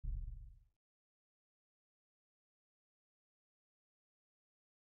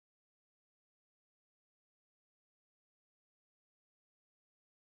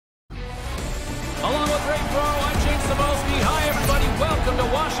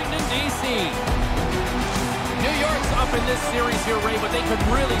D.C. New York's up in this series here, Ray, but they could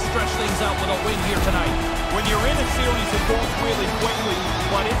really stretch things out with a win here tonight. When you're in a series, it goes really quickly,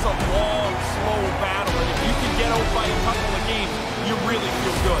 but it's a long, slow battle, and if you can get out by a couple of games, you really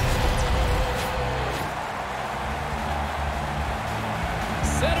feel good.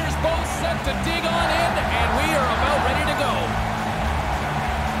 Centers both set to dig on in, and we are about ready to go.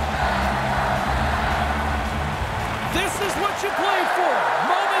 This is what you play for.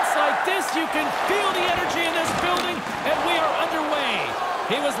 Moments like this, you can feel the energy in this building, and we are underway.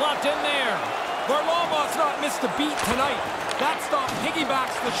 He was locked in there. Varlamov's not missed a beat tonight. That stop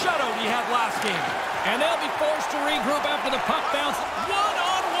piggybacks the shutout he had last game. And they'll be forced to regroup after the puck bounce.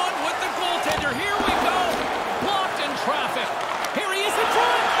 One-on-one with the goaltender. Here we go. Blocked in traffic. Here he is in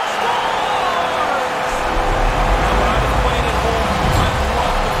front. Scores! When I was playing at home, I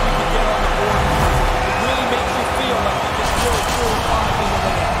loved if we could get on the board. It really makes you feel like you can throw 4 or 5 into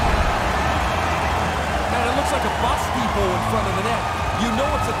the net. Man, it looks like a bus depot in front of the net. You know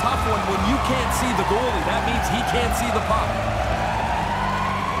it's a tough one when you can't see the goalie. That means he can't see the puck.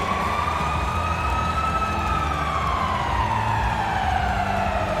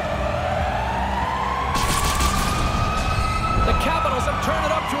 The Capitals have turned it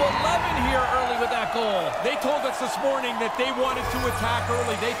up to 11 here early with that goal. They told us this morning that they wanted to attack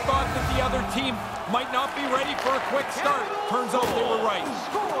early. They thought that the other team might not be ready for a quick start. Turns out they were right.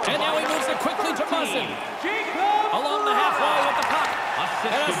 And now he moves it quickly to Muzzin. Along the half wall with the puck.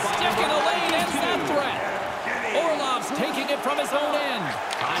 And a stick in the lane ends that threat. Orlov's taking it from his own end.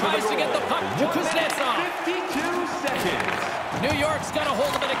 Tries to get the puck to Kuznetsov. 52 seconds. New York's got a hold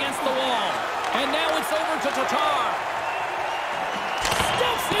of it against the wall. And now it's over to Tatar.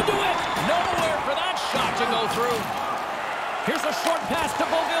 Steps into it. Nowhere for that shot to go through. Here's a short pass to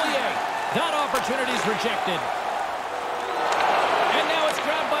Beauvillier. That opportunity's rejected. And now it's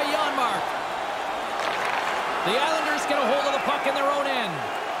grabbed by Janmark. The Islanders get a hold of the puck in their own end.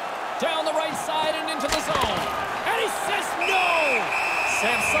 Down the right side and into the zone. And he says no!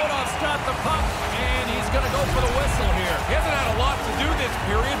 Samsonov's got the puck, and he's going to go for the whistle here. He hasn't had a lot to do this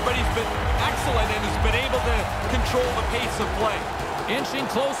period, but he's been excellent, and he's been able to control the pace of play. Inching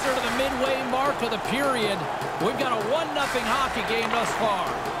closer to the midway mark of the period. We've got a 1-0 hockey game thus far.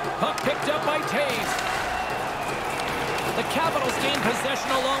 Puck picked up by Taves. The Capitals gain possession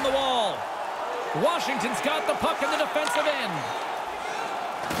along the wall. Washington's got the puck in the defensive end.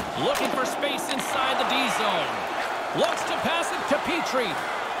 Looking for space inside the D zone. Looks to pass it to Petrie.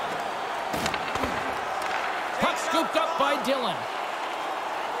 Puck scooped up by Dillon.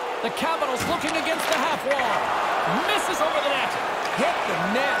 The Capitals looking against the half wall. Misses over the net. Hit the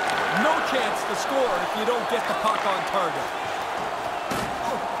net. No chance to score if you don't get the puck on target.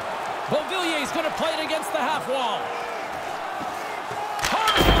 Beauvillier's going to play it against the half wall.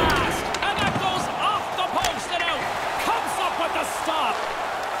 Hard blast. And that goes off the post and out. Comes up with the stop.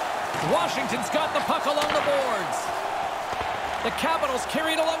 Washington's got the puck along the boards. The Capitals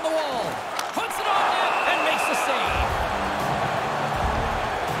carry it along the wall. Puts it on net and makes the save.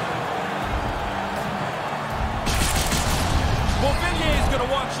 Beauvillier is going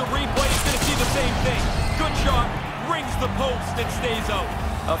to watch the replay. He's going to see the same thing. Good shot. Rings the post and stays out.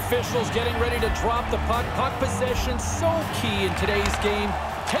 Officials getting ready to drop the puck. Puck possession so key in today's game.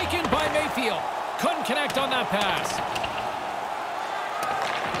 Taken by Mayfield. Couldn't connect on that pass.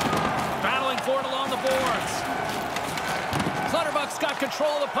 Battling for it along the boards. Clutterbuck's got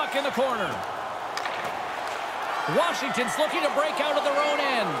control of the puck in the corner. Washington's looking to break out of their own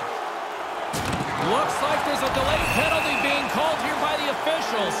end. Looks like there's a delayed penalty being called here by the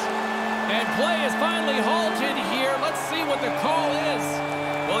officials. And play is finally halted here. Let's see what the call is.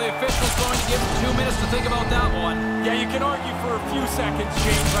 Well, the official's going to give him 2 minutes to think about that one. Yeah, you can argue for a few seconds,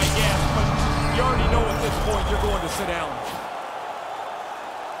 James, I guess, but you already know at this point you're going to sit down.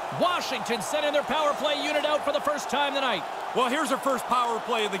 Washington sending their power play unit out for the first time tonight. Well, here's our first power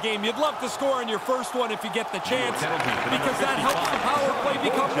play of the game. You'd love to score on your first one if you get the chance, because that helps the power play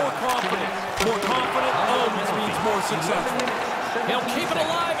become more confident. More confident always means more successful. He'll keep it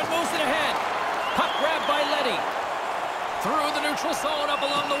alive and moves it ahead. Puck grabbed by Leddy. Through the neutral zone up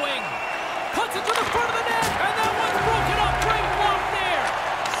along the wing. Puts it to the front of the net, and that one's broken up. Great block there.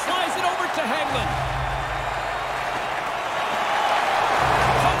 Slides it over to Hagelin.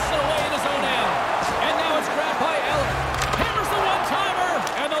 Pumps it away in his own end. And now it's grabbed by Eller. Hammers the one-timer,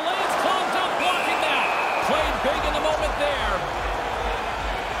 and the lane's clogged up blocking that. Played big in the moment there.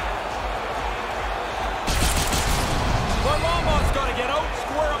 Varlamov's got to get out,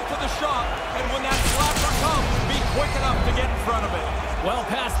 square up to the shot, and when that slapper comes, be quick enough to get in front of it. Well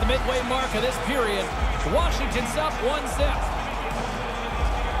past the midway mark of this period, Washington's up 1-0.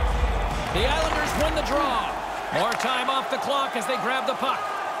 The Islanders win the draw. More time off the clock as they grab the puck.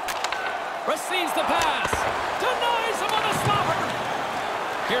 Receives the pass. Denies him on the stopper.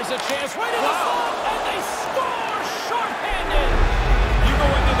 Here's a chance right in the slot, and they score shorthanded. You go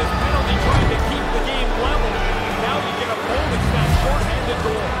into this penalty trying to keep the game level. Now you get a bonus that shorthanded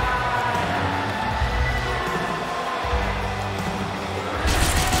goal.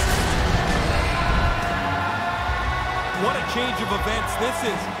 What a change of events this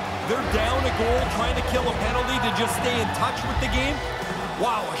is. They're down a goal, trying to kill a penalty to just stay in touch with the game.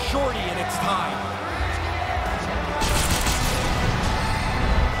 Wow, a shorty, and it's tied.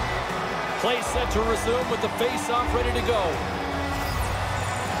 Play set to resume with the face-off ready to go.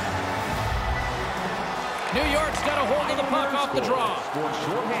 New York's got a hold of the puck off the draw. Scored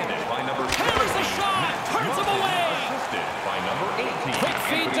shorthanded by number 7. Here's a shot. Turns him away. Assisted by number 18. Quick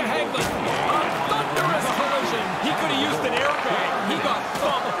feed to Hagman. A thunderous collision. He could have used an airbag. He got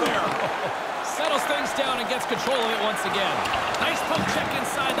thumped there. Settles things down and gets control of it once again. Nice poke check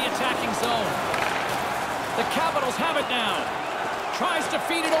inside the attacking zone. The Capitals have it now. Tries to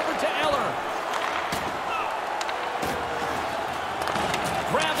feed it over to Eller.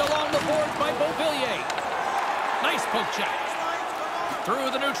 Grabbed along the boards by Beauvillier. Nice poke check. Through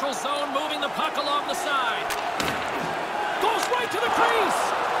the neutral zone, moving the puck along the side. Goes right to the crease.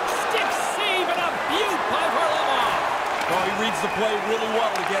 Stick save and a beaut by Varlamov. Well, he reads the play really well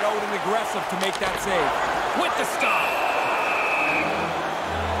to get out and aggressive to make that save. With the stop.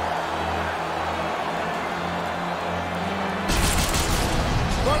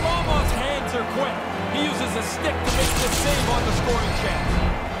 Varlamov's hands are quick. He uses a stick to make the save on the scoring chance.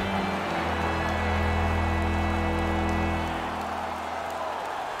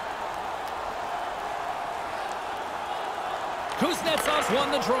 Kuznetsov's won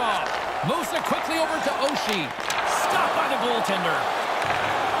the draw. Moves it quickly over to Oshie. Stopped by the goaltender.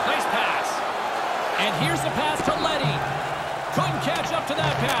 Nice pass. And here's the pass to Leddy. Couldn't catch up to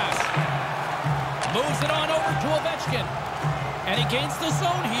that pass. Moves it on over to Ovechkin. And he gains the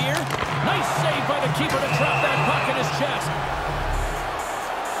zone here. Nice save by the keeper to trap that puck in his chest.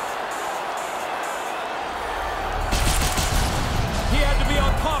 He had to be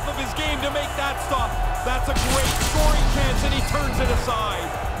on top of his game to make that stop. That's a great scoring chance, and he turns it aside.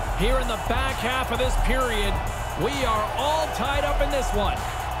 Here in the back half of this period, we are all tied up in this one.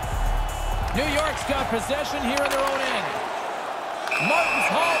 New York's got possession here in their own end. Martin's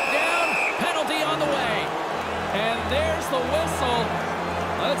hauled down, penalty on the way. And there's the whistle.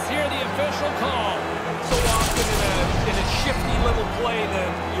 Let's hear the official call. So often in a shifty little play that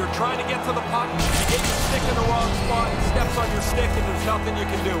you're trying to get to the puck, you get your stick in the wrong spot, it steps on your stick, and there's nothing you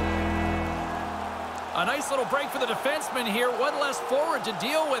can do. A nice little break for the defenseman here. One less forward to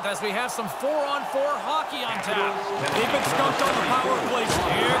deal with as we have some 4-on-4 hockey on tap. They've been stumped on the power play.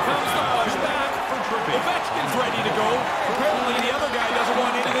 Here comes the pushback. Ovechkin's ready to go. Apparently the other guy doesn't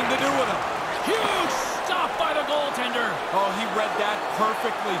want anything to do with him. Huge stop by the goaltender. Oh, he read that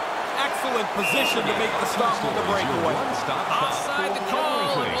perfectly. Excellent position to make the stop on the breakaway. Offside the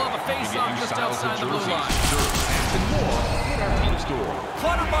call, and we'll have a face-off just outside the blue line.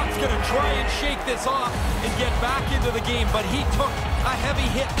 Clutterbuck's going to try and shake this off and get back into the game, but he took a heavy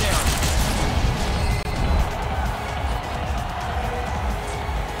hit there.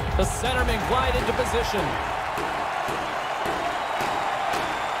 The centerman glide into position.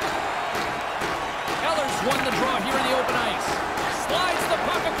 Eller's won the draw here in the open ice. Slides the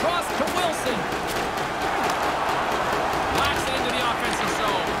puck across to Wilson. Locks it into the offensive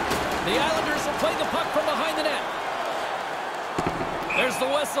zone. The Islanders will play the puck from behind the net. There's the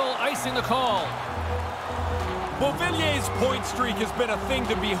whistle, icing the call. Beauvillier's point streak has been a thing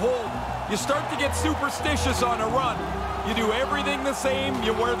to behold. You start to get superstitious on a run. You do everything the same,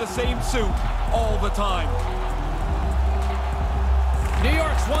 you wear the same suit all the time. New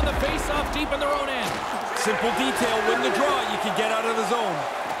York's won the face-off deep in their own end. Simple detail, win the draw, you can get out of the zone.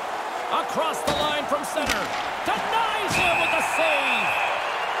 Across the line from center. Denies him with the save.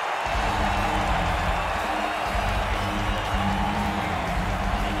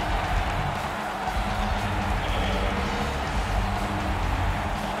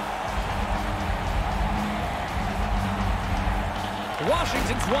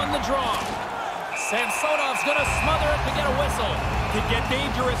 Washington's won the draw. Samsonov's going to smother it to get a whistle. Can get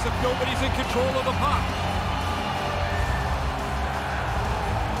dangerous if nobody's in control of the puck.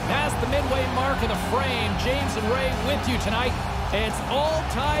 Past the midway mark of the frame, James and Ray with you tonight. It's all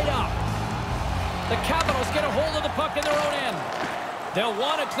tied up. The Capitals get a hold of the puck in their own end. They'll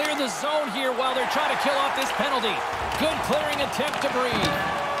want to clear the zone here while they're trying to kill off this penalty. Good clearing attempt to breathe.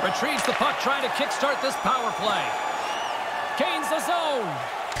 Retrieves the puck, trying to kickstart this power play. Gains the zone.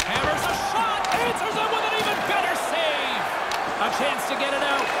 Hammers a a chance to get it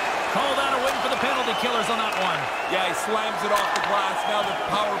out. Called out a win for the penalty killers on that one. Yeah, he slams it off the glass. Now the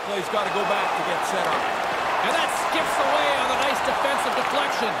power play's got to go back to get set up. And that skips away on a nice defensive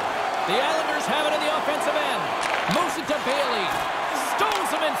deflection. The Islanders have it in the offensive end. Moves it to Bailey. Stones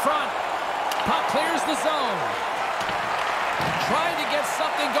him in front. Puck clears the zone. Trying to get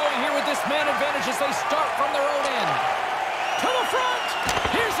something going here with this man advantage as they start from their own end. To the front.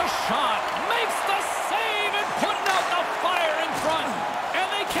 Here's a shot. Makes the save and putting out the fire in front. And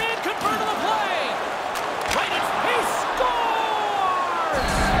they can't convert to the play. Right, he scores!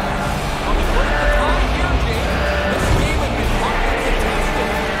 On the break of time here, James, this game has been hotly contested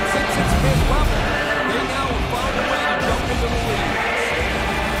since its fifth level. They now have found a way to jump into the lead.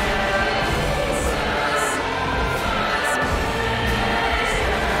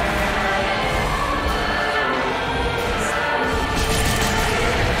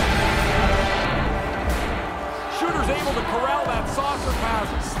 Shooter's able to corral that saucer pass,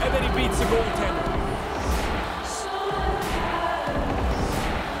 and then he beats the goaltender.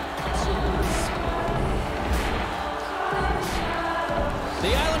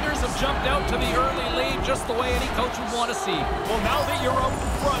 The Islanders have jumped out to the early lead just the way any coach would want to see. Well, now that you're out in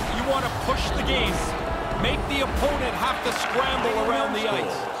front, you want to push the game. Make the opponent have to scramble around the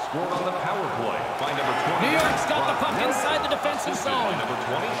ice. Scored on the power play by number 20. New York's got the puck inside the defensive zone. By number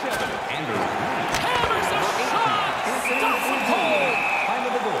 27, Andrew. Hammers a shot! Stops him cold! Time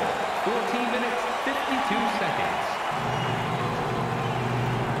of the goal, 14 minutes, 52 seconds.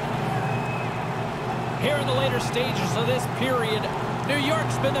 Here in the later stages of this period, New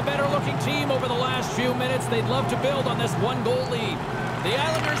York's been the better-looking team over the last few minutes. They'd love to build on this one-goal lead. The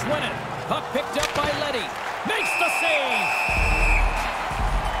Islanders win it. Puck picked up by Leddy. Makes the save!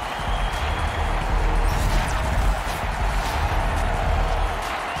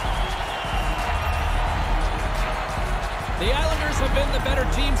 The Islanders have been the better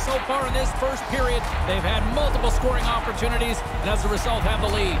team so far in this first period. They've had multiple scoring opportunities, and as a result have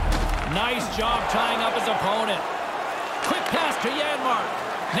the lead. Nice job tying up his opponent. Quick pass to Janmark.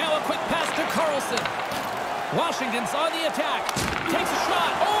 Now a quick pass to Carlson. Washington's on the attack. Takes a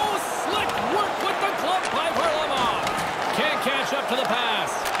shot. Oh, slick work with the glove by Varlamov. Can't catch up to the pass.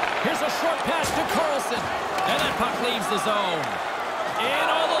 Here's a short pass to Carlson. And that puck leaves the zone. And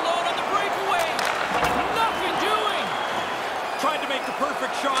all alone on the breakaway. Nothing doing. Tried to make the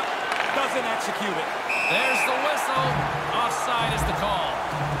perfect shot. Doesn't execute it. There's the whistle. Offside is the call.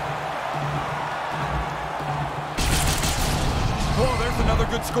 Oh, there's another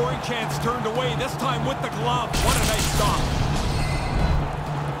good scoring chance turned away, this time with the glove. What a nice stop.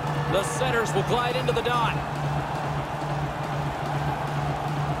 The setters will glide into the dot.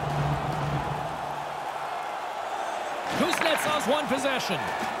 Kuznetsov's one possession.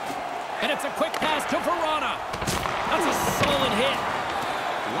 And it's a quick pass to Verona. That's a solid hit.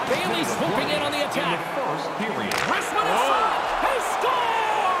 Bailey swooping in on the attack. First period. Wrestling in front. He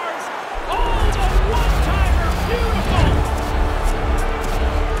scores! Oh, the one-timer. Beautiful.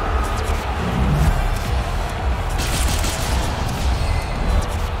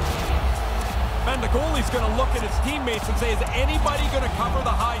 And the goalie's going to look at his teammates and say, is anybody going to cover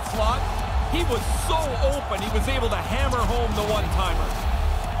the high slot? He was so open, he was able to hammer home the one-timer.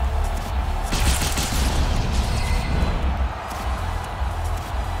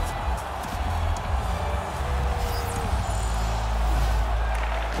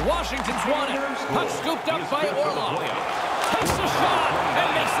 Washington's won it. Puck scooped up by Orlov. Takes a shot and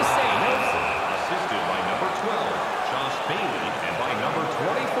makes the save. Assisted by number 12, Josh Bailey, and by number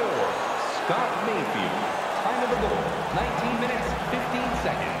 24, Scott Mayfield. Time of the goal, 19 minutes, 15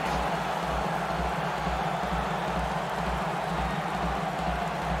 seconds.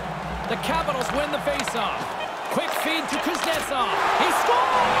 The Capitals win the faceoff. Quick feed to Kuznetsov. He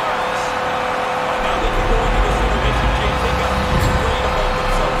scores! Now they can go into this intermission, James. They got to feel great about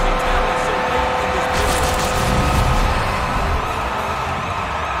themselves. They tallied so late in this period.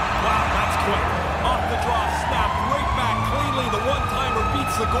 Wow, that's quick. Off the draw, snapped right back cleanly. The one-timer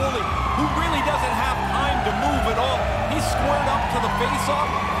beats the goalie, who really doesn't have time to move at all. He's squared up to the faceoff.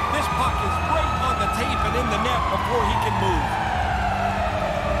 This puck is right on the tape and in the net before he can move.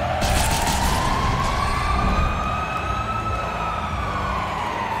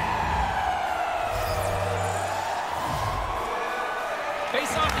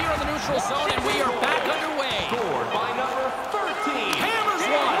 Face-off here in the neutral zone, and we are back underway. Scored by number 13. Hammers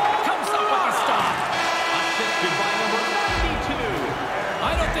one. Comes up with a stop. Assisted by number 92.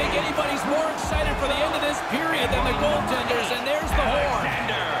 I don't think anybody's more excited for the end of this period than the goaltenders, and there's the horn.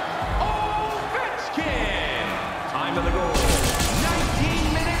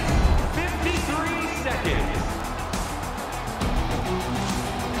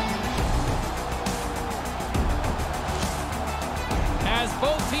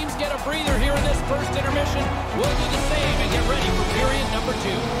 number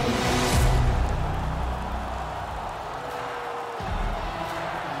 2.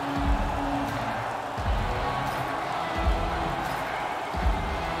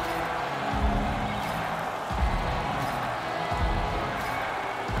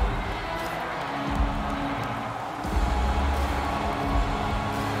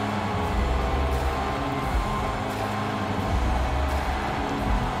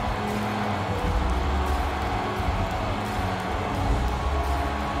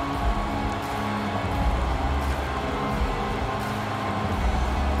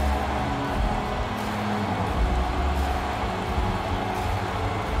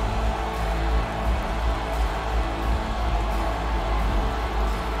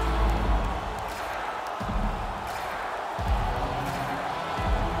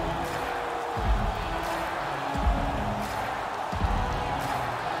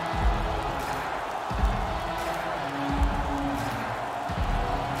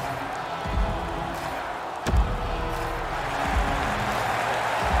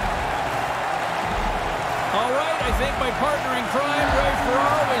 I think my partner in crime, Ray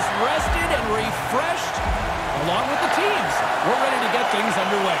Ferraro, is rested and refreshed, along with the teams. We're ready to get things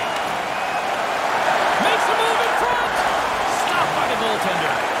underway. Makes a move in front. Stopped by the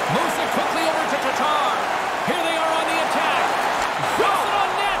goaltender. Moves it quickly over to Tatar. Here they are on the attack. Puts it on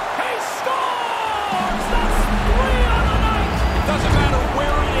net. He scores! That's 3 on the night. It doesn't matter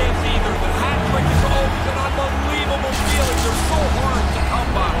where it is either. The hat trick is always an unbelievable feeling. They're so hard to come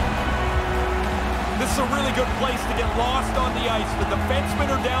by. This is a really good place to get lost on the ice. The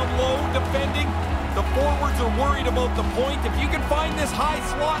defensemen are down low defending. The forwards are worried about the point. If you can find this high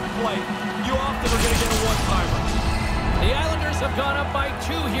slot play, you often are going to get a one-timer. The Islanders have gone up by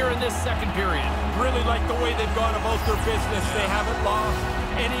 2 here in this second period. Really like the way they've gone about their business. They haven't lost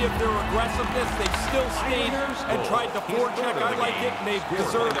any of their aggressiveness. They've still stayed and tried to forecheck. I like it, and they've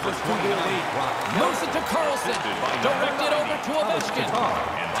deserved this 2-goal lead. Moves it to Carlson. Directed over to Ovechkin.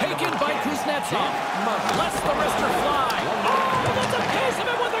 Taken by Kuznetsov. Lets the wrister fly. Oh, that's a piece of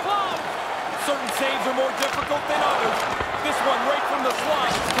it with the glove. Certain saves are more difficult than others. This one right from the slot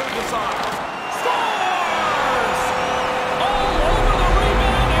is turned aside. Scores! All over the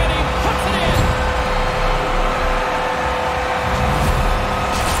rebound, and he puts it in.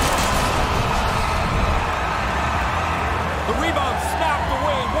 The rebound snapped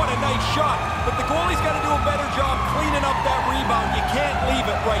away. What a nice shot. But the goalie's got to do a better job cleaning up that rebound. You can't leave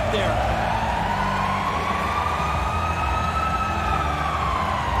it right there.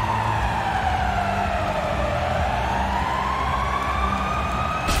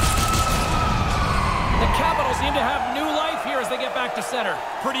 The Capitals seem to have new life here as they get back to center.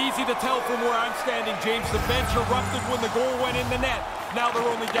 Pretty easy to tell from where I'm standing, James. The bench erupted when the goal went in the net. Now they're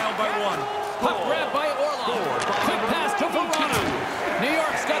only down by 1. Puck grabbed by Orlov. Quick pass to Verona. New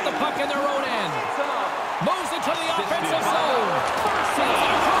York's got the puck in their own end. Moves it to the offensive zone. Sends it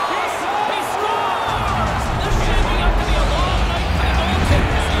across. He scores! This is shaping up to be a long night for the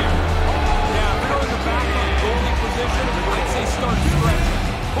goaltenders here. Yeah, if you're in the backup goalie position, I'd say start stretching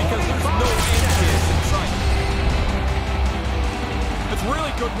because there's no inches in sight. It's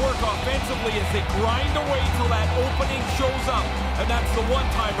really good work offensively as they grind away till that opening shows up, and that's the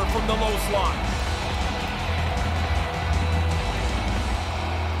one-timer from the low slot.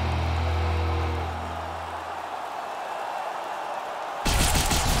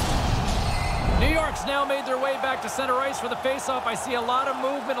 New York's now made their way back to center ice for the faceoff. I see a lot of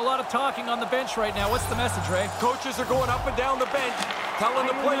movement, a lot of talking on the bench right now. What's the message, Ray? Coaches are going up and down the bench, telling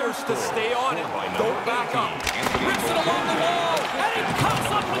the players to stay on it. Don't back up. Rips it along the wall, and he comes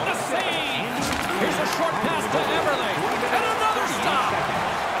up with the save. Here's a short pass to Everly, and another stop.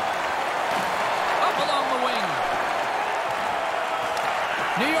 Up along the wing.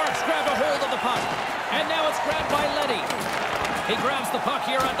 New York's grabbed a hold of the puck, and now it's grabbed by Leddy. He grabs the puck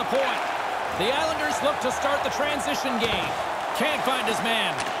here at the point. The Islanders look to start the transition game. Can't find his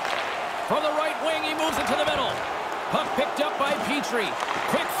man. From the right wing, he moves it to the middle. Puck picked up by Petrie.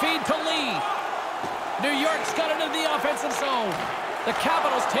 Quick feed to Lee. New York's got into the offensive zone. The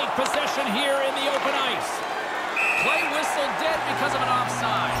Capitals take possession here in the open ice. Play whistle dead because of an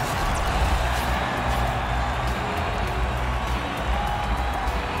offside.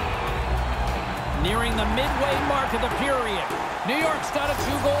 Nearing the midway mark of the period. New York's got a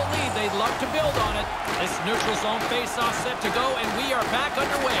 2-goal lead. They'd love to build on it. This neutral zone face-off set to go, and we are back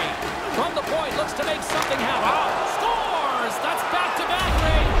underway. From the point, looks to make something happen. Scores! That's back-to-back,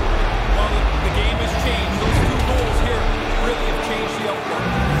 Ray. Well, the game has changed. Those 2 goals here really have changed the outlook.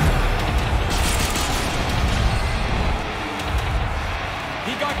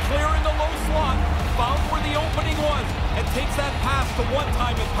 He got clear in the low slot, found where the opening was, and and takes that pass to one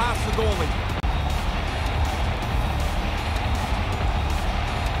time and pass the goalie.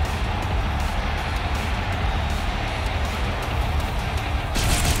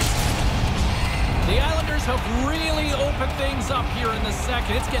 The Islanders have really opened things up here in the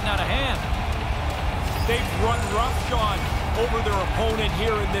second. It's getting out of hand. They've run roughshod over their opponent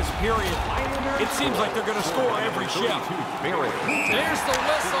here in this period. It seems like they're going to score every shift. There's the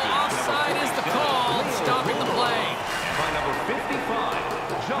whistle. Offside is the call. Stopping the play. By number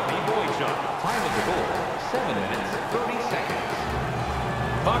 55, Johnny Boychuk. Time of the goal, 7 minutes, 30 seconds.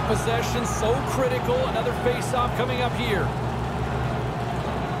 Puck possession so critical. Another face-off coming up here.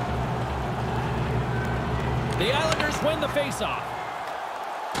 The Islanders win the face-off.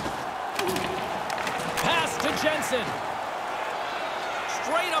 Pass to Jensen.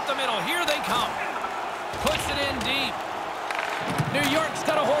 Straight up the middle. Here they come. Puts it in deep. New York's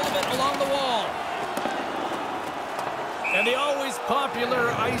got a hold of it along the wall. And the always popular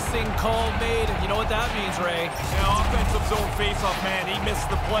icing call made. And you know what that means, Ray? Yeah, offensive zone face-off, man. He missed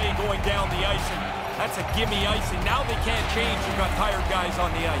the play going down the ice. And that's a gimme icing. Now they can't change. You've got tired guys on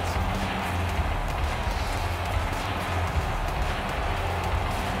the ice.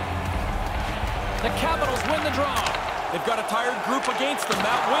 The Capitals win the draw. They've got a tired group against them.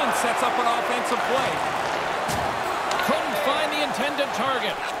 That win sets up an offensive play. Couldn't find the intended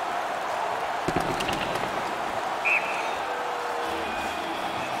target.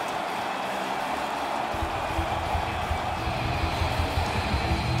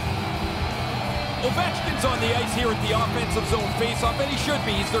 Ovechkin's on the ice here at the offensive zone faceoff, and he should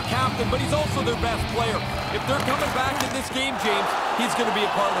be. He's their captain, but he's also their best player. If they're coming back in this game, James, he's going to be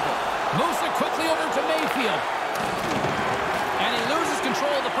a part of it. Moves it quickly over to Mayfield. And he loses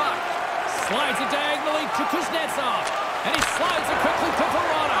control of the puck. Slides it diagonally to Kuznetsov. And he slides it quickly to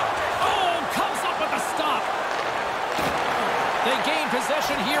Verona. Oh, comes up with a stop. They gain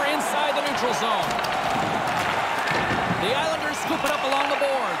possession here inside the neutral zone. The Islanders scoop it up along the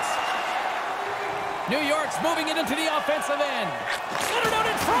boards. New York's moving it into the offensive end. Centered out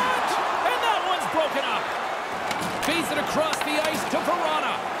in front. And that one's broken up. Feeds it across the ice to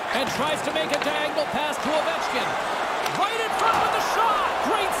Verona. And tries to make a diagonal pass to Ovechkin. Right in front with the shot.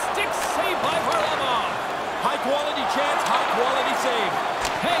 Great stick save by Varlamov. High quality chance, high quality save.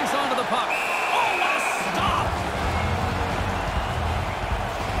 Hangs onto the puck. Oh, what a stop!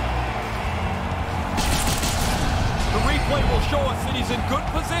 The replay will show us that he's in good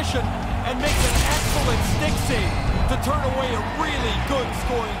position and makes an excellent stick save to turn away a really good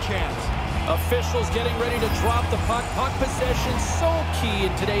scoring chance. Officials getting ready to drop the puck. Puck possession so key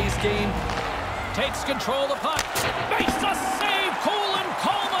in today's game. Takes control of the puck. Makes a save. Cool and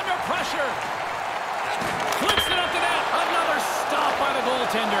calm under pressure. Flips it up to net. Another stop by the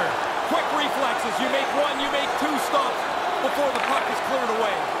goaltender. Quick reflexes. You make one, you make two stops before the puck is cleared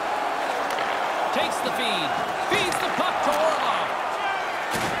away. Takes the feed. Feeds the puck to Orlov.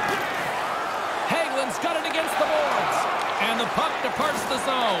 Hagelin's got it against the boards. And the puck departs the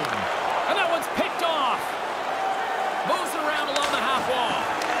zone. And that one's picked off. Moves it around along the half wall.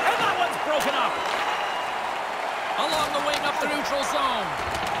 And that one's broken up. Along the wing up the neutral zone.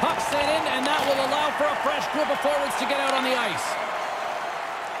 Puck sent in, and that will allow for a fresh group of forwards to get out on the ice.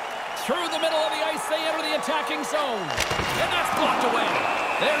 Through the middle of the ice, they enter the attacking zone. And that's blocked away.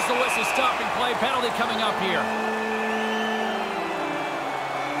 There's the whistle stopping play. Penalty coming up here.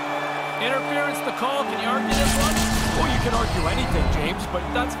 Interference the call. Can you argue this one? Well, you can argue anything, James, but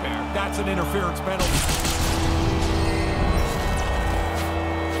That's fair. that's an interference penalty.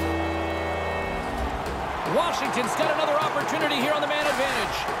 Washington's got another opportunity here on the man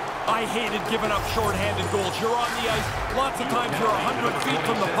advantage. I hated giving up shorthanded goals. You're on the ice. Lots of times you're 100 feet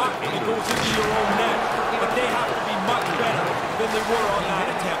from the puck and it goes into your own net. But they have to be much better than they were on that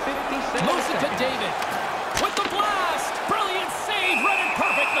attempt. Moves it to David. With the blast. Brilliant save. Read it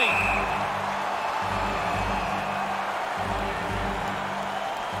perfectly.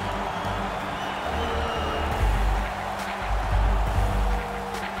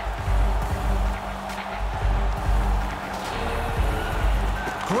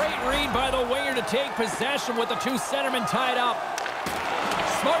 Great read by the winger to take possession with the two centermen tied up.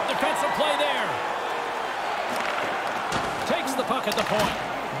 Smart defensive play there. Takes the puck at the point.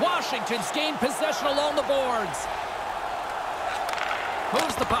 Washington's gained possession along the boards.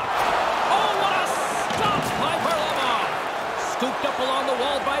 Moves the puck. Oh, what a stop by Varlamov. Scooped up along the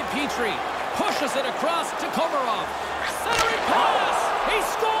wall by Petrie. Pushes it across to Komarov. Centering pass. He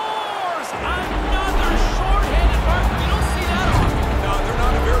scores. Another shorthanded mark. You don't see that often. No, they're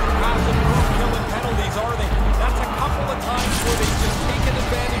not a very passive group killing penalties, are they? That's a couple of times where they've just taken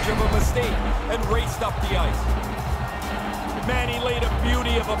advantage of a mistake and raced up the ice.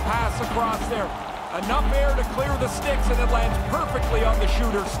 of a pass across there. Enough air to clear the sticks, and it lands perfectly on the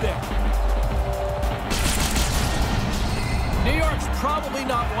shooter's stick. New York's probably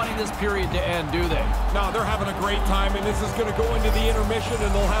not wanting this period to end, do they? No, they're having a great time, and this is going to go into the intermission, and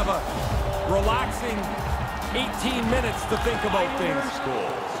they'll have a relaxing 18 minutes to think about things.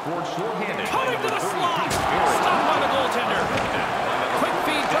 Scored shorthanded. Coming to the slot. Stopped by the goaltender. Quick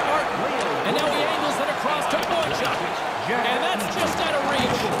feed to Martin. And now he angles it across to Boychuk. And that's just out of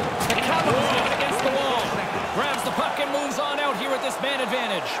reach. The Capitals have it against the wall. Grabs the puck and moves on out here with this man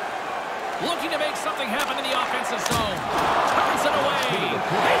advantage. Looking to make something happen in the offensive zone. Turns it away. He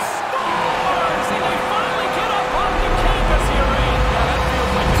scores! And they finally get up on the campus here, Ray. Yeah, that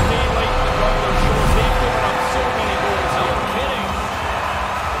feels like a day late to run their shores. They've given up so many goals. No kidding.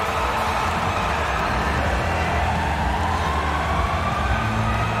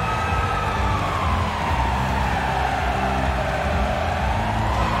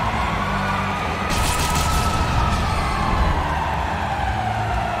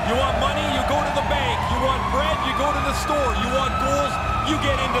 You want money, you go to the bank. You want bread, you go to the store. You want goals, you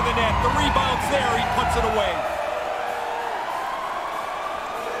get into the net. The rebound's there, he puts it away.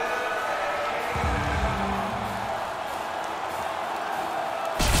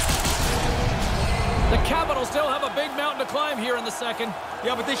 The Capitals still have a big mountain to climb here in the second.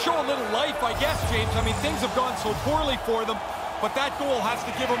 Yeah, but they show a little life, I guess, James. I mean, things have gone so poorly for them, but that goal has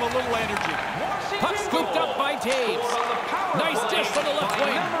to give them a little energy. Puck scooped up by Taves. Nice dish from the left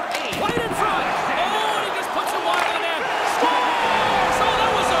wing. Played in front. Oh, and he just puts it wide of the net. Scores! Oh,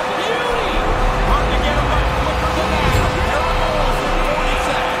 that was a beauty. Hard to get him much quicker than that. There are goals in 40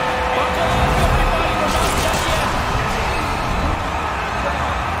 seconds. Buckle up, everybody. We're not done yet.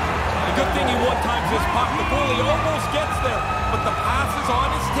 The good thing he one-times his puck. The goalie almost gets there, but the pass is on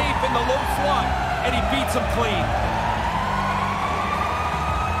his tape in the low slot, and he beats him clean.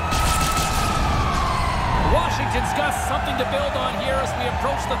 Washington's got something to build on here as we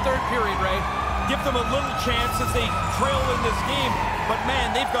approach the third period, Ray. Give them a little chance as they trail in this game, but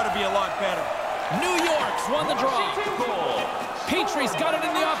man, they've got to be a lot better. New York's won the draw. Petrie's got it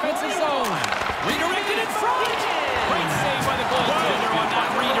in the offensive zone. Redirected in front. Great save by the goaltender on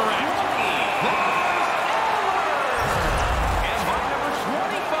that redirect. And by number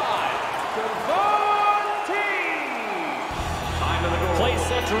 25, the Vault team. Time of the goal. Play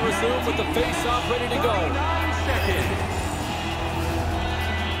set to resume with the face-off ready to go. 9 seconds.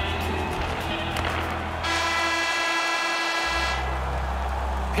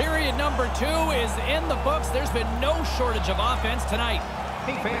 Period number 2 is in the books. There's been no shortage of offense tonight.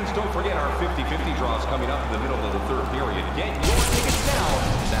 Hey fans, don't forget our 50-50 draws coming up in the middle of the third period. Get your tickets now.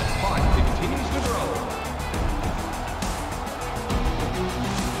 That pot continues to grow.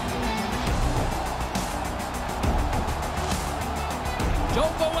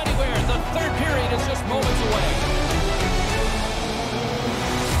 Don't go anywhere. The third period is just moments away.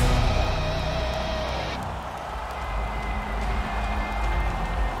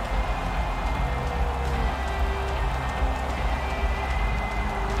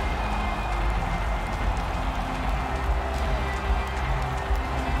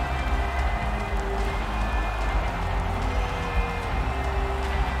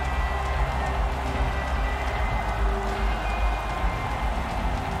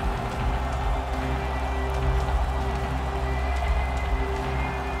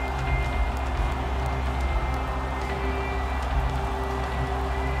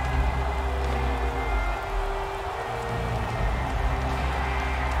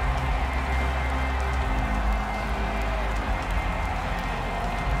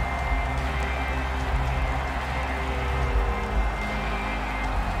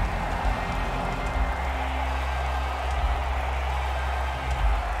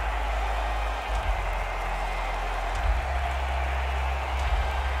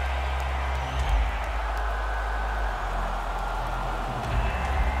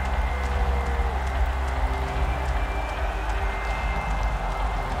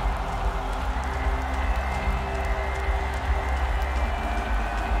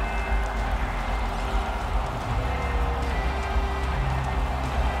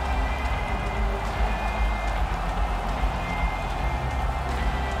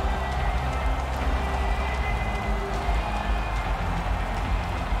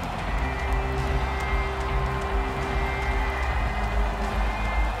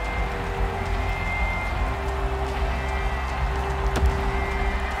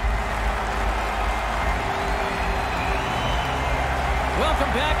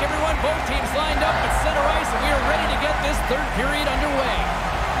 Welcome back, everyone. Both teams lined up at center ice, and we are ready to get this third period underway.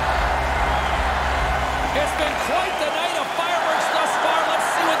 It's been quite the night of fireworks thus far. Let's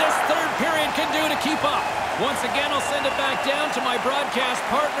see Once again, I'll send it back down to my broadcast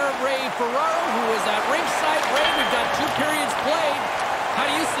partner, Ray Ferraro, who is at ringside. Ray, we've got 2 periods played. How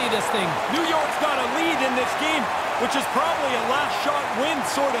do you see this thing? New York's got a lead in this game, which is probably a last shot win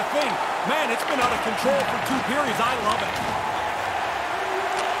sort of thing. Man, it's been out of control for 2 periods. I love it.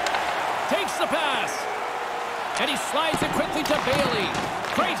 Takes the pass. And he slides it quickly to Bailey.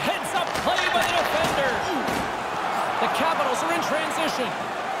 Great heads-up play by the defender. The Capitals are in transition.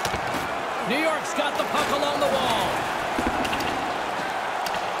 New York's got the puck along the wall.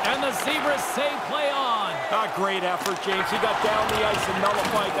 And the Zebras say play on. A great effort, James. He got down the ice and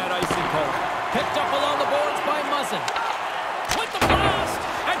nullified that icing call. Picked up along the boards by Muzzin. With the blast,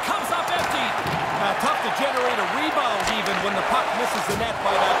 and comes up empty. Tough to generate a rebound even when the puck misses the net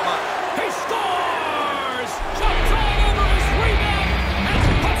by that much. He scores! Jumps all over his rebound and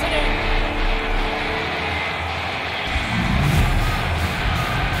puts it in.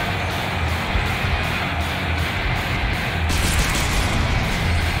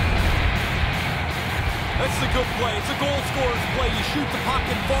 That's a good play. It's a goal scorer's play. You shoot the puck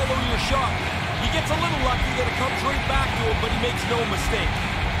and follow your shot. He gets a little lucky that it comes right back to him, but he makes no mistake.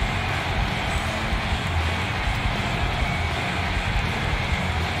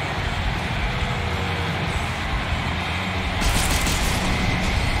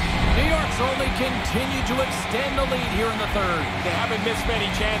 New York's only continued to extend the lead here in the third. They haven't missed many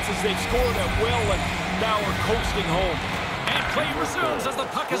chances. They've scored at will and now are coasting home. And play resumes as the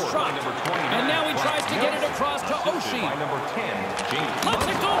puck is dropped. And now he tries to get it across to Oshie. Lets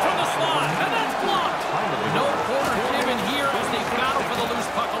it go from the slot, and that's blocked. No corner given here as they battle for the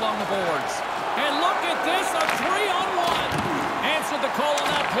loose puck along the boards. And look at this, a 3-on-1. Answered the call on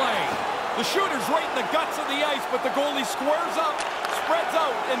that play. The shooter's right in the guts of the ice, but the goalie squares up, spreads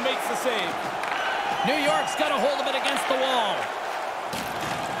out, and makes the save. New York's got a hold of it against the wall.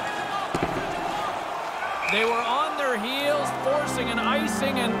 They were on their heels, forcing an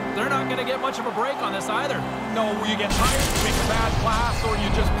icing, and they're not going to get much of a break on this either. No, you get tired, you make a bad pass, or you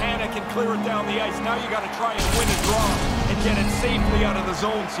just panic and clear it down the ice. Now you got to try and win a draw and get it safely out of the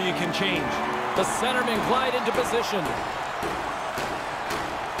zone so you can change. The centermen glide into position.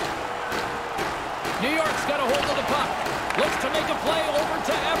 New York's got a hold of the puck. Looks to make a play over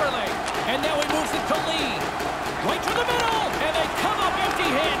to Eberle. And now he moves it to Lee. Right to the middle, and they come up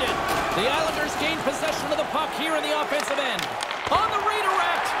empty-handed. The Islanders gain possession of the puck here in the offensive end. On the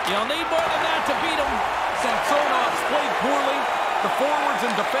redirect. You'll need more than that to beat him. Samsonov's played poorly. The forwards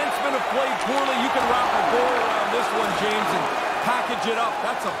and defensemen have played poorly. You can wrap a goal around this one, James, and package it up.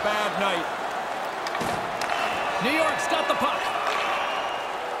 That's a bad night. New York's got the puck.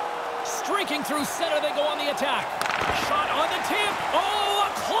 Streaking through center, they go on the attack. Shot on the tip. Oh, a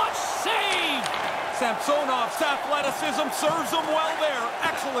clutch save! Samsonov's athleticism serves him well there.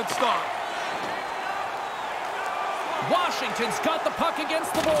 Excellent stop. Washington's got the puck against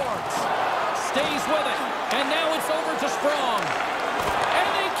the boards. Stays with it. And now it's over to Strong. And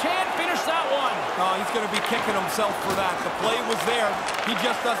they can't finish that one. Oh, he's going to be kicking himself for that. The play was there. He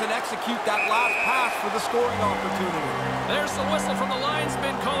just doesn't execute that last pass for the scoring opportunity. There's the whistle from the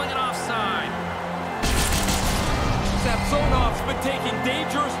linesman calling it offside. Samsonov's been taking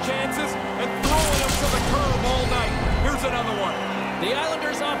dangerous chances and throwing them to the curb all night. Here's another one. The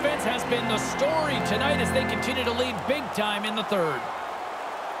Islanders' offense has been the story tonight as they continue to lead big time in the third.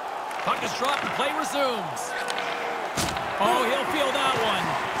 Puck is dropped and play resumes. Oh, he'll feel that one.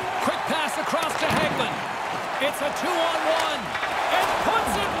 Quick pass across to Hagelin. It's a 2-on-1 and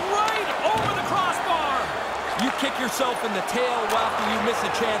puts it right over the crossbar. You kick yourself in the tail after you miss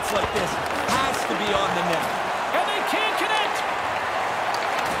a chance like this. Has to be on the net. And they can't connect.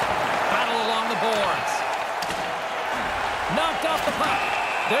 Battle along the boards. Knocked off the puck.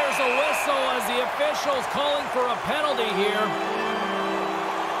 There's a whistle as the official's calling for a penalty here.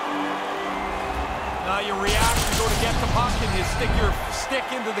 Now you react, you go to get the puck, and you stick your stick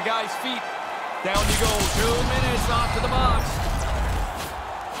into the guy's feet. Down you go. 2 minutes off to the box.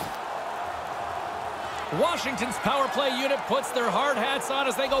 Washington's power play unit puts their hard hats on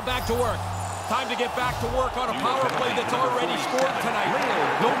as they go back to work. Time to get back to work on a power play that's already scored tonight.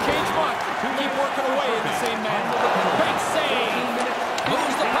 Don't change much. Keep working away in the same manner. Great save.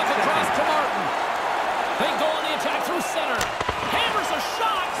 Moves the puck across to Martin. They go on the attack through center. Hammers a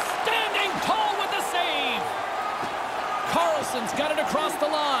shot. Standing tall with the save. Carlson's got it across the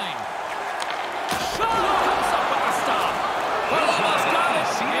line. Shot comes up with the stop. Well, almost got it.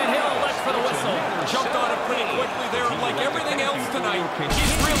 And he'll elect for the whistle. Jumped on it pretty quickly there. Like everything else tonight,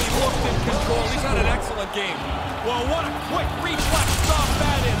 he's really looked in control. He's had an excellent game. Well, what a quick reflex stop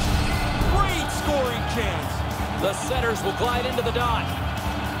that is. Great scoring chance. The setters will glide into the dot.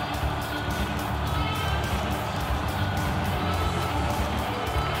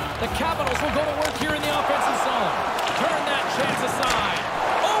 The Capitals will go to work here in the offensive zone. Turn that chance aside.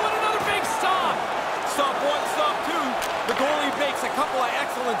 Oh, and another big stop. Stop one, stop two. The goalie makes a couple of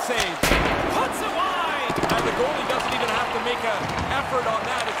excellent saves. Puts it wide. And the goalie doesn't even have to make an effort on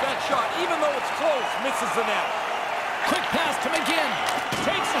that as that shot, even though it's close, misses the net. Quick pass to McGinn.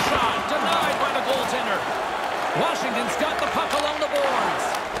 Takes the shot. Denied by the goaltender. Washington's got the puck along the boards.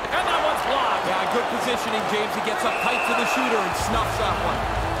 And that one's blocked. Yeah, good positioning, James. He gets up tight to the shooter and snuffs that one.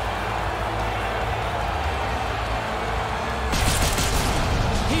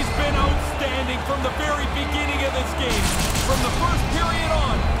 He's been outstanding from the very beginning of this game. From the first period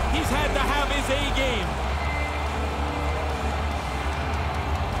on, he's had to have his A game.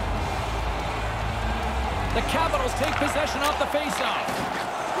 The Capitals take possession off the faceoff.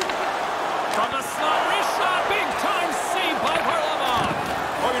 From the slot, wrist shot, big time save by Varlamov.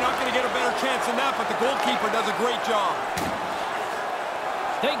 Oh, you're not going to get a better chance than that, but the goalkeeper does a great job.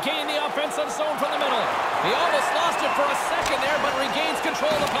 They gain the offensive zone from the middle. He almost lost it for a second there, but regains control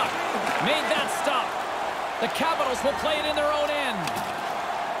of the puck. Made that stop. The Capitals will play it in their own end.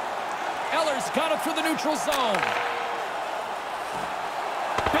 Eller's got it through the neutral zone.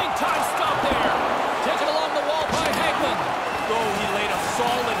 Big time stop there. Taken along the wall by Hagman. Oh, he laid a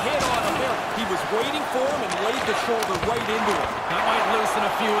solid hit on him there. He was waiting for him and laid the shoulder right into him. That might loosen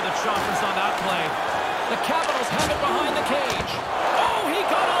a few of the choppers on that play. The Capitals have it behind the cage. Oh, he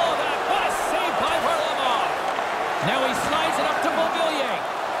got all of that. What a save by Varlamov. Now he slides it up to Beauvillier.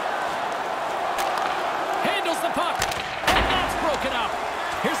 Handles the puck. And that's broken up.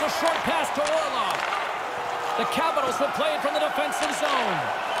 Here's a short pass to Orlov. The Capitals will play it from the defensive zone.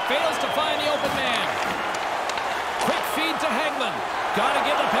 Fails to find the open man. Quick feed to Hagman. Got to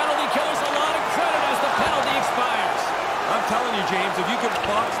give the penalty killers a lot of credit as the penalty expires. I'm telling you, James, if you can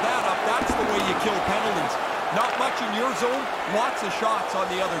box that up, that's the way you kill penalties. Not much in your zone, lots of shots on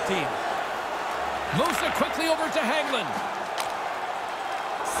the other team. Moves it quickly over to Hagman.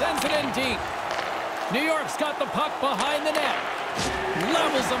 Sends it in deep. New York's got the puck behind the net.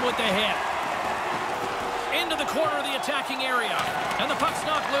 Levels them with the hit. Into the corner of the attacking area. And the puck's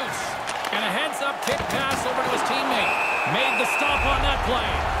knocked loose. And a heads-up kick pass over to his teammate. Made the stop on that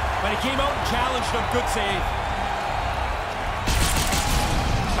play. But he came out and challenged him. Good save.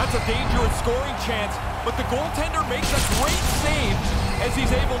 That's a dangerous scoring chance, but the goaltender makes a great save as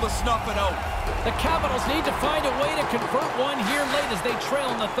he's able to snuff it out. The Capitals need to find a way to convert one here late as they trail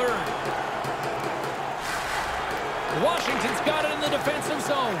in the third. Washington's got it in the defensive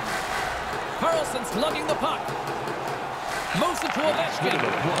zone. Carlson's lugging the puck. Moves it to Ovechkin.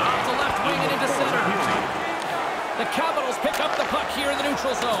 Off the left wing and into center. The Capitals pick up the puck here in the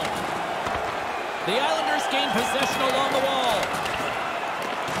neutral zone. The Islanders gain possession along the wall.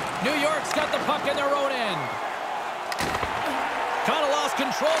 New York's got the puck in their own end. Kind of lost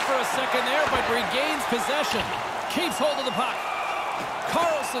control for a second there, but regains possession. Keeps hold of the puck.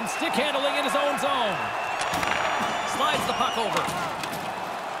 Carlson stick handling in his own zone. Slides the puck over.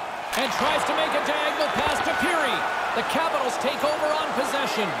 And tries to make a diagonal pass to Peary. The Capitals take over on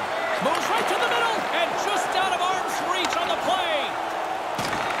possession. Moves right to the middle, and just out of arm's reach on the play.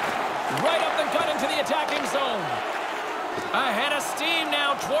 Right up the gut into the attacking zone. Ahead of steam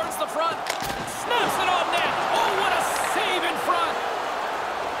now towards the front. Snaps it on net. Oh, what a save in front.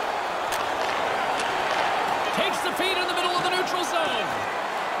 Takes the feed in the middle of the neutral zone.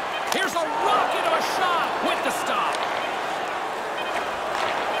 Here's a rocket of a shot with the stop.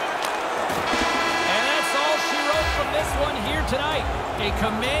 And that's all she wrote from this one here tonight. A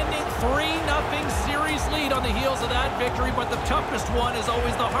commanding 3-0 series lead on the heels of that victory, but the toughest one is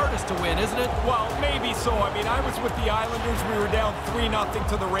always the hardest to win, isn't it? Well, maybe so. I mean, I was with the Islanders. We were down 3-0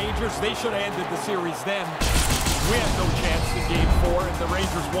 to the Rangers. They should have ended the series then. We had no chance in Game 4, and the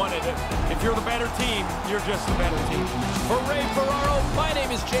Rangers won it. If you're the better team, you're just the better team. For Ray Ferraro, my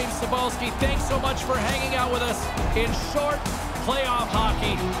name is James Cybulski. Thanks so much for hanging out with us in short playoff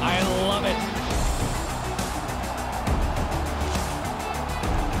hockey. I